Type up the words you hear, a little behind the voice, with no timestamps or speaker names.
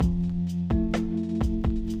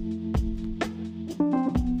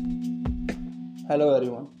Hello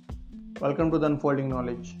everyone, welcome to the unfolding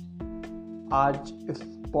knowledge. आज इस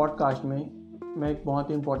podcast में मैं एक बहुत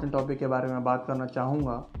ही इम्पोर्टेंट टॉपिक के बारे में बात करना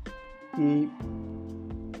चाहूँगा कि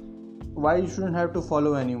why you shouldn't have to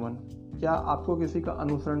follow anyone. क्या आपको किसी का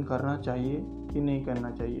अनुसरण करना चाहिए कि नहीं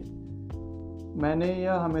करना चाहिए। मैंने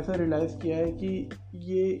यह हमेशा रियलाइज़ किया है कि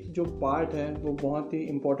ये जो पार्ट है वो बहुत ही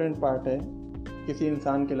इम्पोर्टेंट पार्ट है किसी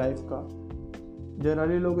इंसान के लाइफ का।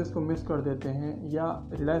 जनरली लोग इसको मिस कर देते हैं या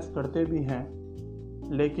रियलाइज़ करते भी हैं,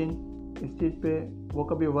 लेकिन इस चीज़ पे वो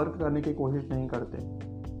कभी वर्क करने की कोशिश नहीं करते।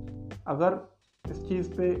 अगर इस चीज़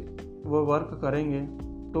पे वो वर्क करेंगे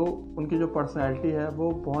तो उनकी जो पर्सनैलिटी है वो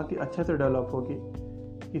बहुत ही अच्छे से डेवलप होगी।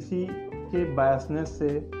 किसी के बायसनेस से,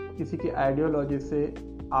 किसी की आइडियोलॉजी से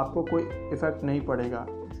आपको कोई इफ़ेक्ट नहीं पड़ेगा।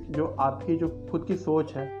 जो आपकी जो खुद की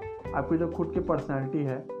सोच है, आपकी जो खुद की पर्सनैलिटी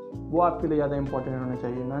है, वो आपके लिए ज़्यादा इम्पोर्टेंट होना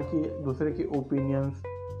चाहिए, ना कि दूसरे की ओपिनियंस,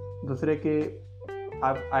 दूसरे के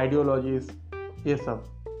आइडियोलॉजीज़, ये सब।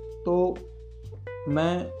 तो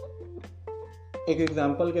मैं एक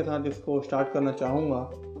एग्जांपल के साथ इसको स्टार्ट करना चाहूँगा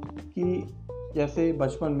कि जैसे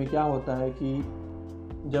बचपन में क्या होता है कि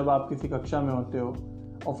जब आप किसी कक्षा में होते हो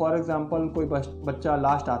और फॉर एग्जांपल कोई बच्चा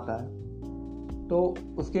लास्ट आता है, तो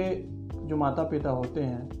उसके जो माता पिता होते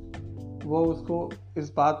हैं वो उसको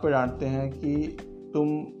इस बात पर डांटते हैं कि तुम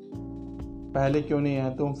पहले क्यों नहीं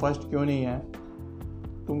है, तुम फर्स्ट क्यों नहीं है,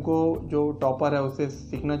 तुमको जो टॉपर है उससे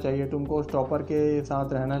सीखना चाहिए, तुमको उस टॉपर के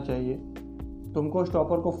साथ रहना चाहिए, तुमको उस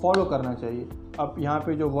टॉपर को फॉलो करना चाहिए। अब यहाँ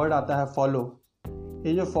पे जो वर्ड आता है फॉलो,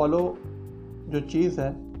 ये जो फॉलो जो चीज़ है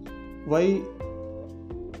वही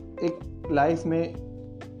एक लाइफ में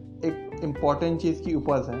एक इम्पॉर्टेंट चीज़ की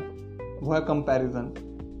उपज है, वो है कंपैरिजन।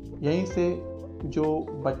 यहीं से जो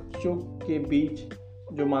बच्चों के बीच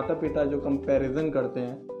जो माता पिता जो कंपैरिजन करते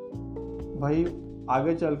हैं, वही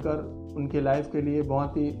आगे चलकर उनकी लाइफ के लिए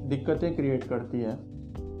बहुत ही दिक्कतें क्रिएट करती है।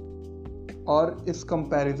 और इस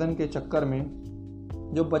कंपैरिजन के चक्कर में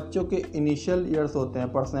जो बच्चों के इनिशियल ईयर्स होते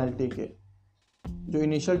हैं, पर्सनैलिटी के जो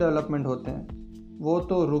इनिशियल डेवलपमेंट होते हैं, वो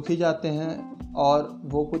तो रुक ही जाते हैं और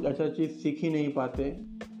वो कुछ अच्छा चीज़ सीख ही नहीं पाते,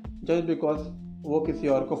 जस्ट बिकॉज वो किसी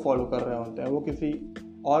और को फॉलो कर रहे होते हैं, वो किसी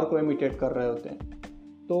और को इमिटेट कर रहे होते हैं।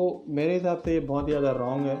 तो मेरे हिसाब से ये बहुत ही ज़्यादा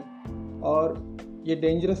रॉन्ग है। और ये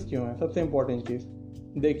डेंजरस क्यों है? सबसे इम्पोर्टेंट चीज़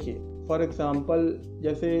देखिए, फॉर एग्ज़ाम्पल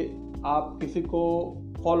जैसे आप किसी को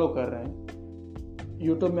फॉलो कर रहे हैं,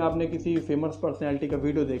 यूट्यूब में आपने किसी फेमस पर्सनैलिटी का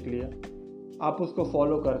वीडियो देख लिया, आप उसको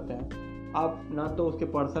फॉलो करते हैं। आप ना तो उसके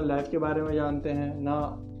पर्सनल लाइफ के बारे में जानते हैं, ना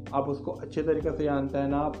आप उसको अच्छे तरीके से जानते हैं,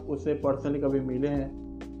 ना आप उससे पर्सनली कभी मिले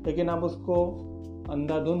हैं, लेकिन आप उसको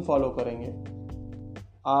अंधाधुंध फॉलो करेंगे।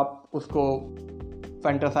 आप उसको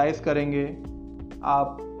फैंटासाइज करेंगे,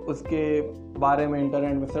 आप उसके बारे में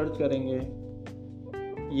इंटरनेट में सर्च करेंगे।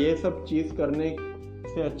 ये सब चीज़ करने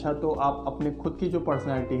से अच्छा तो आप अपने खुद की जो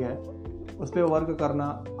पर्सनैलिटी है उस पर वर्क करना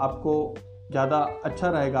आपको ज़्यादा अच्छा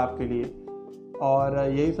रहेगा आपके लिए। और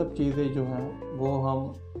यही सब चीज़ें जो हैं वो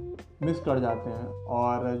हम मिस कर जाते हैं,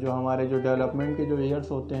 और जो हमारे जो डेवलपमेंट के जो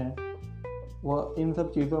ईयर्स होते हैं वो इन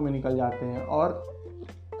सब चीज़ों में निकल जाते हैं। और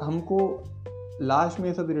हमको लास्ट में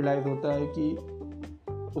ये सब रियलाइज़ होता है कि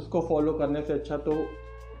उसको फॉलो करने से अच्छा तो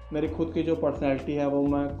मेरी खुद की जो पर्सनैलिटी है वो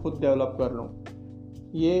मैं खुद डेवलप कर लूँ।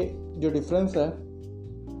 ये जो डिफरेंस है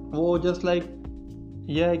वो जस्ट लाइक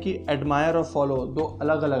यह है कि एडमायर और फॉलो दो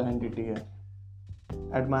अलग अलग एंटिटी है।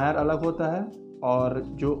 एडमायर अलग होता है और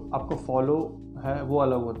जो आपको फॉलो है वो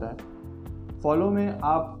अलग होता है। फॉलो में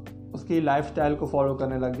आप उसकी लाइफस्टाइल को फॉलो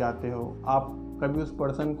करने लग जाते हो, आप कभी उस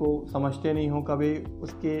पर्सन को समझते नहीं हो, कभी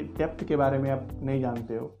उसके डेप्थ के बारे में आप नहीं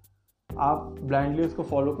जानते हो, आप ब्लाइंडली उसको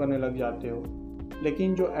फॉलो करने लग जाते हो।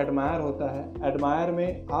 लेकिन जो एडमायर होता है, एडमायर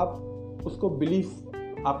में आप उसको बिलीफ,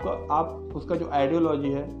 आप उसका जो आइडियोलॉजी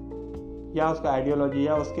है या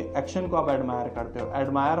उसके एक्शन को आप एडमायर करते हो।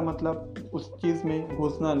 एडमायर मतलब उस चीज़ में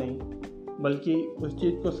घुसना नहीं, बल्कि उस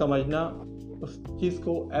चीज़ को समझना, उस चीज़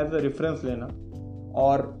को एज ए रेफरेंस लेना।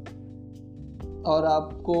 और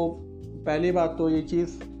आपको पहली बात तो ये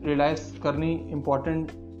चीज़ रियलाइज़ करनी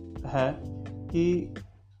इम्पोर्टेंट है कि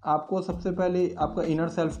आपको सबसे पहले आपका इनर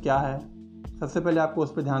सेल्फ क्या है, सबसे पहले आपको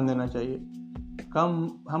उस पर ध्यान देना चाहिए।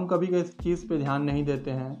 हम कभी इस चीज़ पे ध्यान नहीं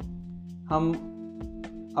देते हैं। हम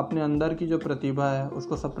अपने अंदर की जो प्रतिभा है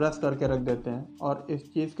उसको सप्रेस करके रख देते हैं, और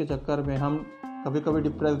इस चीज़ के चक्कर में हम कभी कभी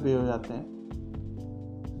डिप्रेस भी हो जाते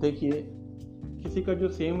हैं। देखिए, किसी का जो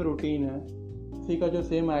सेम रूटीन है, किसी का जो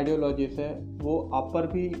सेम आइडियोलॉजीज है, वो आप पर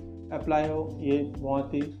भी अप्लाई हो, ये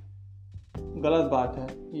बहुत ही गलत बात है।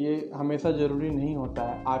 ये हमेशा ज़रूरी नहीं होता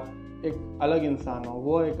है। आप एक अलग इंसान हो,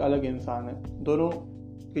 वो एक अलग इंसान है, दोनों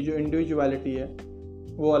की जो इंडिविजुअलिटी है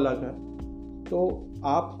वो अलग है। तो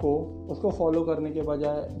आपको उसको फॉलो करने के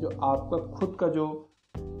बजाय जो आपका खुद का जो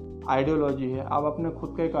आइडियोलॉजी है, आप अपने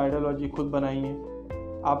खुद का एक आइडियोलॉजी खुद बनाइए।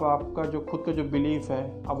 आप आपका जो खुद का जो बिलीफ है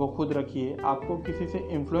आप वो खुद रखिए। आपको किसी से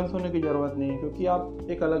इन्फ्लुएंस होने की ज़रूरत नहीं है, क्योंकि आप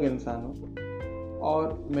एक अलग इंसान हो।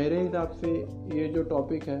 और मेरे हिसाब से ये जो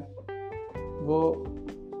टॉपिक है वो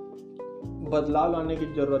बदलाव लाने की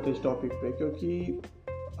ज़रूरत है इस टॉपिक पे, क्योंकि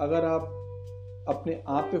अगर आप अपने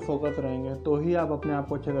आप पे फोकस रहेंगे तो ही आप अपने आप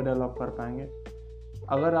को अच्छे से डेवलप कर पाएंगे।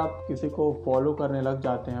 अगर आप किसी को फॉलो करने लग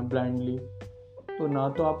जाते हैं ब्लाइंडली, तो ना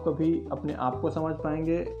तो आप कभी अपने आप को समझ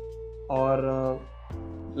पाएंगे, और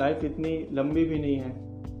लाइफ इतनी लंबी भी नहीं है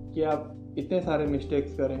कि आप इतने सारे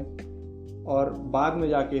मिस्टेक्स करें और बाद में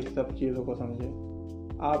जाके इस सब चीज़ों को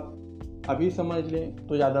समझें। आप अभी समझ लें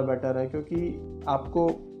तो ज़्यादा बेटर है, क्योंकि आपको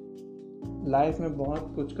लाइफ में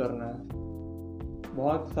बहुत कुछ करना है,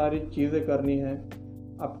 बहुत सारी चीज़ें करनी है,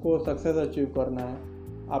 आपको सक्सेस अचीव करना है,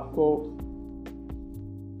 आपको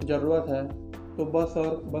ज़रूरत है तो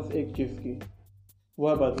बस एक चीज़ की,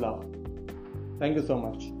 वह बदलाव। Thank you so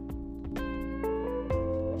much.